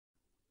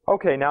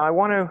Okay, now I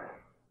want to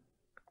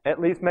at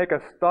least make a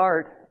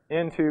start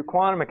into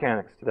quantum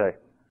mechanics today.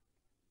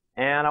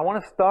 And I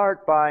want to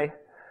start by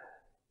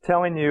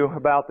telling you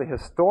about the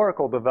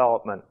historical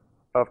development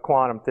of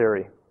quantum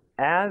theory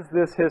as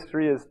this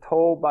history is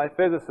told by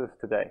physicists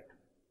today.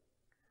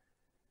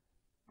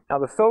 Now,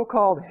 the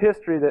so-called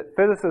history that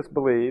physicists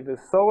believe is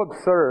so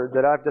absurd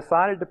that I've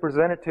decided to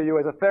present it to you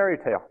as a fairy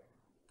tale,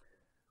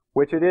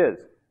 which it is.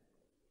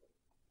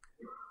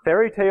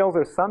 Fairy tales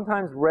are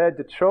sometimes read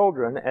to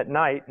children at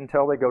night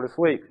until they go to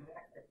sleep.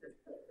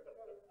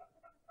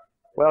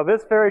 Well,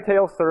 this fairy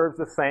tale serves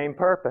the same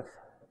purpose.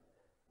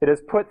 It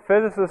has put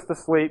physicists to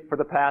sleep for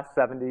the past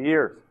 70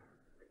 years.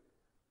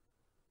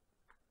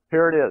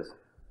 Here it is.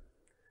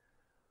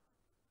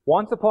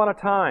 Once upon a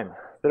time,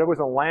 there was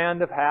a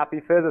land of happy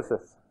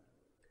physicists.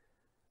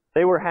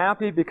 They were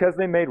happy because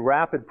they made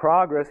rapid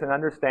progress in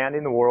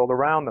understanding the world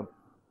around them.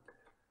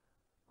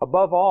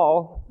 Above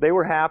all, they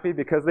were happy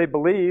because they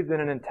believed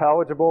in an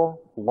intelligible,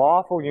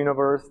 lawful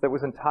universe that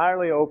was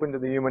entirely open to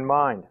the human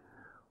mind,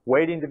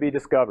 waiting to be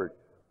discovered.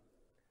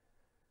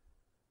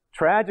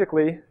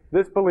 Tragically,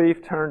 this belief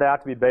turned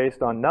out to be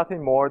based on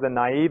nothing more than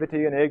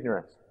naivety and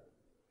ignorance.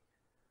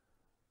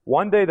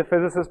 One day, the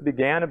physicists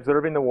began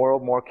observing the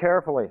world more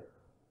carefully,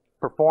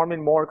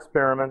 performing more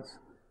experiments,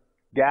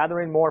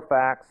 gathering more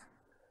facts,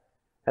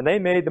 and they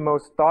made the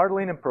most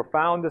startling and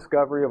profound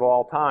discovery of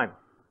all time.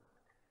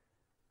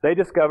 They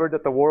discovered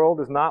that the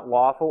world is not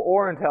lawful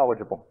or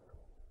intelligible.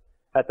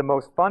 At the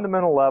most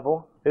fundamental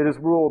level, it is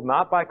ruled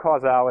not by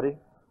causality,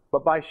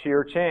 but by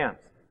sheer chance.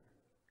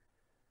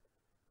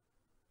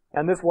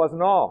 And this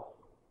wasn't all.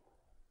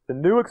 The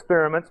new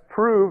experiments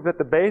prove that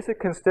the basic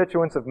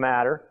constituents of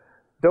matter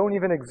don't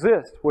even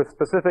exist with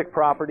specific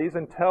properties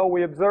until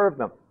we observe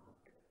them.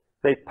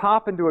 They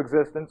pop into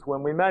existence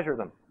when we measure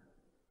them.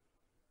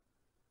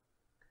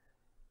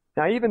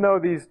 Now, even though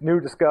these new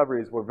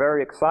discoveries were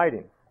very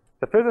exciting,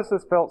 the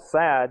physicists felt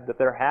sad that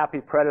their happy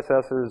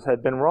predecessors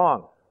had been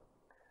wrong.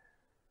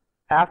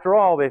 After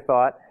all, they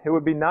thought, it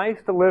would be nice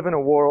to live in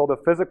a world of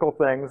physical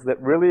things that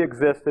really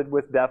existed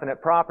with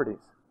definite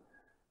properties,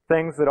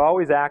 things that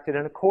always acted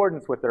in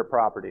accordance with their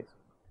properties.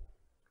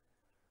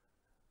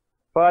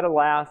 But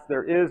alas,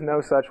 there is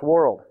no such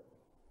world.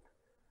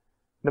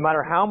 No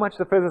matter how much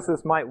the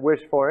physicists might wish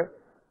for it,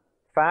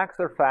 facts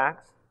are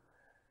facts,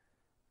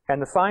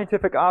 and the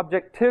scientific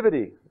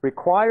objectivity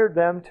required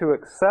them to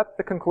accept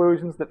the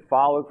conclusions that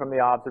followed from the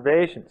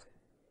observations.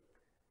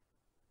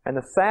 And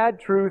the sad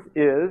truth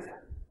is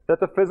that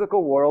the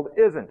physical world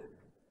isn't.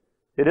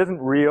 It isn't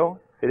real,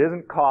 it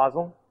isn't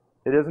causal,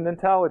 it isn't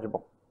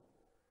intelligible.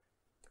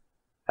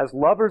 As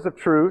lovers of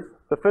truth,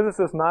 the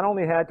physicists not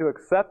only had to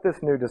accept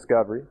this new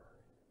discovery,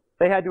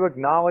 they had to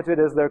acknowledge it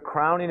as their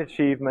crowning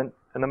achievement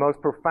and the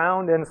most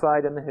profound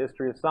insight in the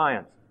history of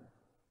science.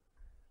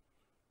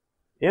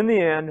 In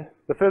the end,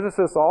 the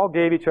physicists all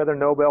gave each other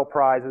Nobel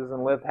Prizes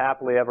and lived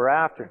happily ever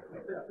after.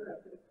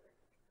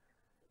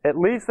 At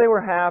least they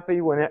were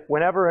happy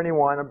whenever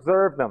anyone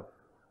observed them.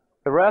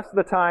 The rest of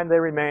the time, they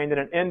remained in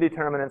an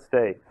indeterminate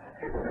state.